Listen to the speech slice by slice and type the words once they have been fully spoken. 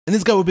In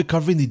this guide, we'll be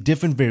covering the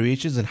different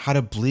variations and how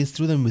to blaze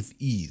through them with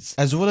ease,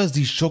 as well as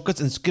the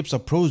shortcuts and skips our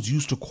pros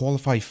use to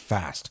qualify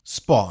fast.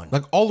 Spawn.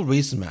 Like all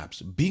race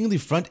maps, being in the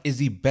front is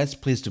the best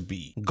place to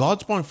be.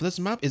 God spawn for this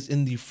map is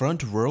in the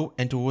front row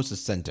and towards the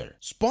center.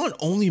 Spawn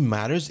only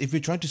matters if you're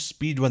trying to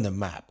speedrun the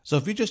map, so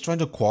if you're just trying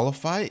to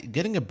qualify,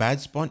 getting a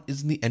bad spawn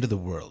isn't the end of the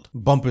world.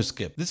 Bumper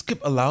skip. This skip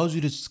allows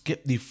you to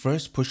skip the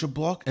first pusher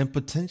block and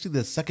potentially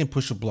the second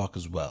pusher block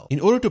as well. In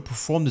order to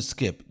perform the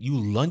skip, you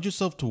lunge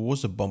yourself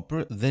towards the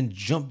bumper, then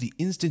jump the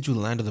instant you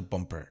land on the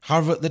bumper.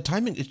 However, the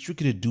timing is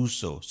tricky to do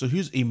so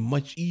here's a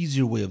much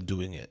easier way of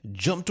doing it.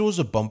 Jump towards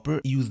the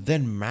bumper, you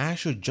then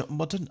mash your jump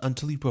button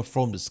until you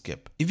perform the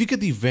skip. If you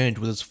get the variant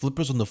with its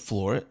flippers on the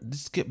floor,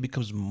 this skip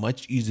becomes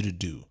much easier to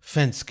do.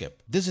 Fence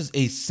skip. This is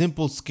a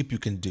simple skip you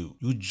can do.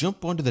 You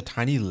jump onto the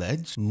tiny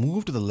ledge,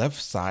 move to the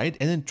left side,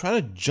 and then try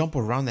to jump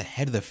around the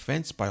head of the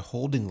fence by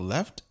holding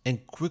left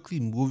and quickly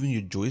moving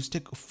your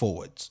joystick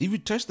forwards. If you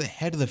touch the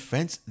head of the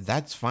fence,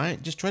 that's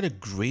fine, just try to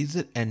graze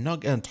it and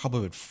not get on top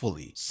of it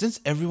fully. Since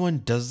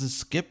everyone does this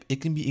skip,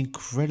 it can be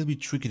incredibly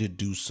tricky to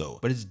do so,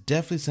 but it's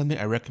definitely something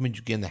I recommend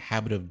you get in the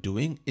habit of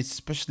doing,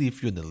 especially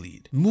if you're in the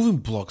lead. Moving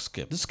block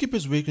skip. This skip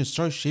is where you can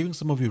start shaving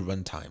some of your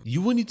runtime.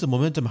 You will need some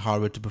momentum,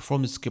 however, to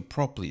perform the skip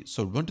properly,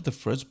 so run to the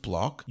first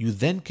block, you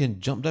then can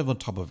jump dive on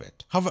top of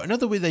it. However,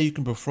 another way that you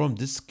can perform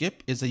this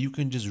skip is that you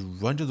can just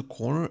run to the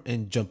corner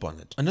and jump on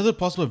it. Another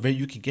possible variant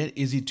you can get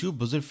is the 2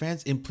 blizzard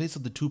fans in place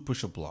of the 2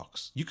 pusher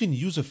blocks. You can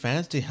use the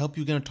fans to help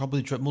you get on top of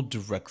the treadmill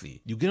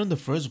directly. You get on the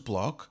first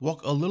block,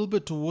 walk a little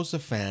bit towards the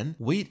fan,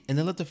 wait, and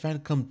then let the fan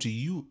come to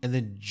you and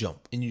then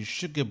jump, and you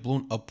should get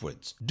blown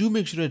upwards. Do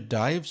make sure to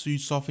dive so you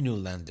soften your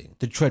landing.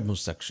 The treadmill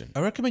section.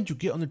 I recommend you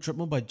get on the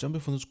treadmill by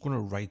jumping from this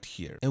corner right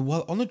here. And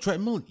while on the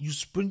treadmill, you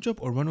sprint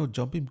jump or run while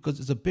jumping because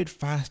it's a bit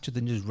faster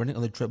than just running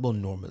on the treadmill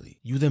normally.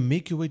 You then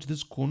make your way to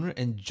this corner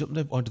and jump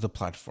dive onto the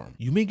platform.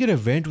 You may get a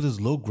variant with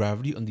this low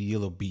gravity on the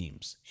yellow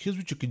beams. Here's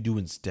what you can do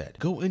instead.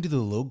 Go into the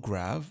low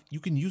grav. You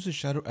can use the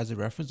shadow as a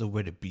reference of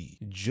where to be.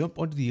 Jump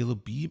onto the yellow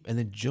beam and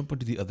then jump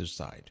onto the other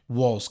side.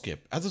 Wall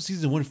skip. As of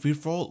season 1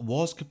 free-for-all,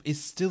 wall skip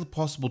is still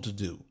possible to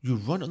do. You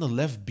run on the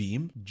left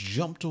beam,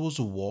 jump towards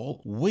the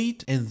wall,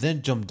 wait, and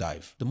then jump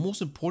dive. The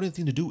most important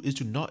thing to do is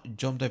to not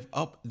jump dive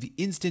up the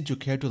instant your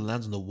character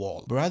lands on the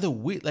wall, but rather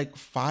wait like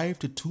 5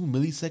 to 2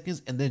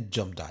 milliseconds and then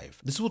jump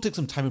dive. This will take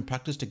some time and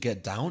practice to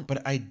get down,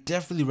 but I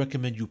definitely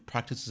recommend you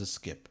practice as a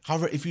skip.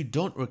 However, if you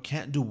don't or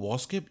can't do wall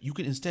skip, you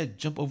can instead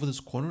jump over this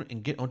corner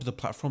and get onto the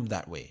platform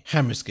that way.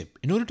 Hammer skip.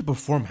 In order to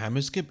perform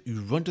hammer skip,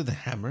 you run to the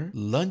hammer,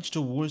 lunge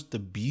towards the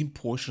beam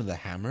portion of the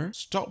hammer,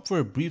 stop for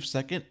a brief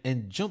second,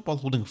 and jump while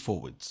holding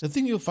forwards. The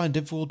thing you'll find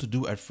difficult to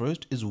do at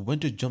first is when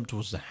to jump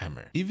towards the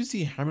hammer. If you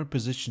see hammer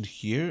positioned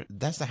here,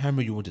 that's the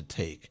hammer you want to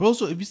take. But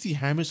also, if you see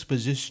hammers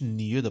positioned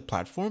near the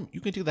platform,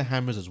 you can take the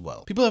hammers as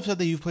well. People have said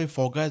that you've played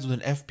Fall Guys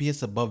with an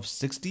FPS above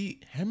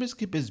 60. Hammer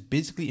skip is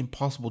basically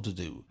impossible to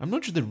do. I'm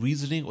not sure the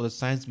reasoning or the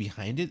science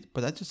behind it,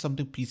 but that's just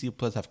something PC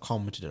players have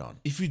commented on.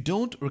 If you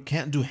don't or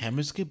can't do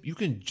hammer skip, you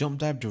can jump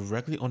dive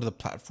directly onto the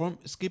platform,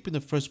 skipping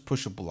the first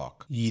pusher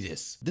block.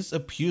 Yeetus. This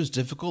appears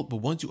difficult, but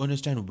once you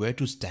understand where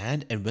to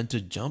stand and when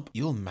to jump,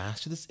 you'll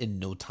master this in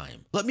no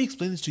time. Let me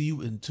explain this to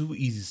you in 2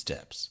 easy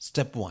steps.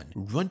 Step 1.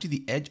 Run to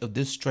the edge of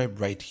this stripe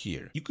right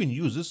here. You can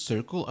use this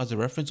circle as a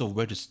reference of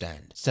where to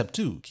stand. Step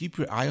 2. Keep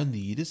your eye on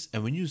the Yeetus,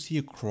 and when you see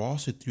it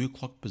cross the 3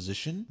 o'clock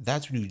position,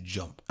 that's when you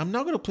jump. I'm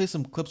now going to play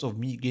some clips of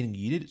me getting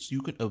yeeted so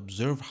you can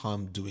observe how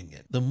I'm doing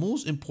it. The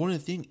most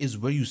important thing is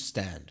where you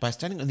stand. By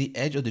standing on the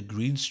edge of the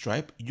green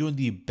stripe, you're in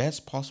the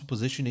best possible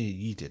position to get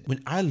yeeted.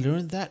 When I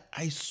learned that,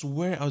 I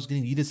swear I was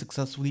getting yeeted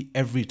successfully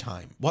every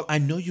time. While I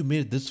know you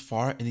made it this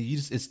far and the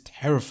Yeetus is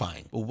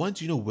terrifying, but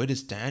once you know where to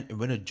stand and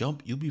when to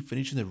jump, you'll be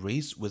finishing the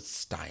race with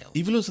style.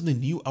 If you learn something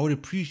new, I would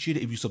appreciate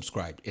it if you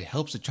subscribed. It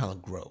helps the channel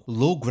grow.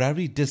 Low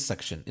gravity disc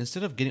section.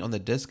 Instead of getting on the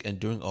disc and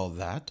doing all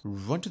that,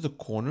 run to the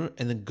corner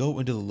and then go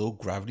into the low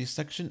gravity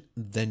section,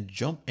 then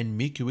jump and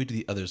make your way to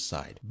the other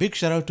side. Big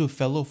shout out to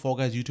fellow Fall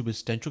Guys YouTuber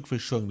Stentric for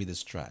showing me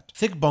this strat.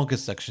 Thicc Bonkus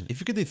section. If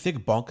you get the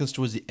Thicc Bonkus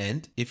towards the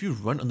end, if you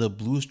run on the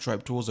blue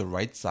stripe towards the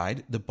right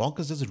side, the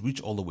bonkus doesn't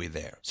reach all the way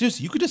there.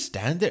 Seriously, you could just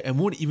stand there and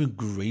won't even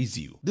graze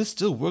you. This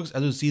still works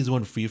as a season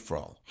 1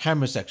 free-for-all.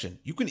 Hammer section.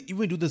 You can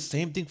even do the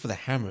same thing for the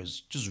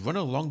hammers. Just run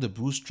along the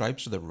blue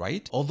stripes to the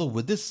right, although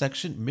with this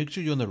section, make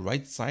sure you're on the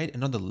right side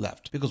and on the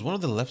left, because one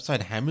of the left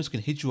side hammers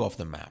can hit you off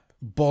the map.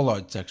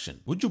 Bollard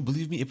section. Would you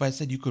believe me if I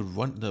said you could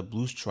run the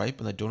blue stripe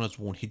and the donuts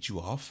won't hit you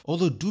off?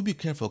 Although do be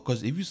careful,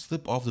 because if you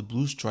slip off the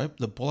blue stripe,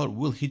 the bollard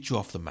will hit you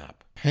off the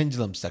map.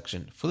 Pendulum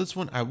section. For this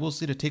one, I will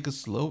say to take it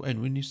slow,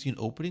 and when you see an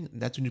opening,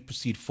 that's when you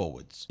proceed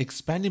forwards.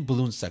 Expanding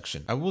balloon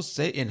section. I will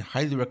say and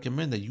highly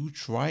recommend that you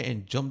try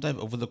and jump dive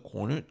over the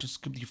corner to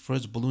skip the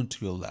first balloon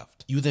to your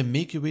left. You then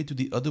make your way to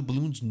the other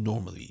balloons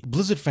normally.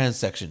 Blizzard fan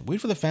section. Wait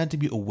for the fan to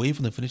be away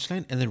from the finish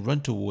line and then run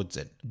towards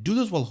it. Do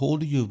this while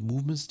holding your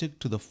movement stick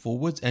to the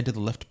forwards and to the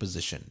left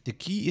position. The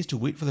key is to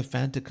wait for the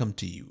fan to come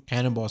to you.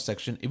 Cannonball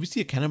section. If you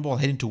see a cannonball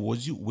heading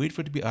towards you, wait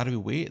for it to be out of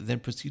your way, then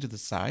proceed to the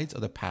sides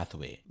of the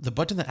pathway. The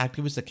button that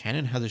activates miss a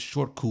cannon has a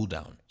short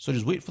cooldown, so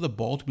just wait for the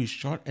ball to be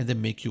shot and then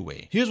make your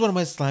way. Here's one of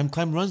my slime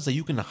climb runs that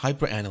you can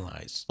hyper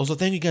analyze. Also,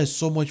 thank you guys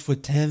so much for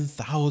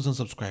 10,000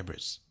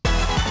 subscribers.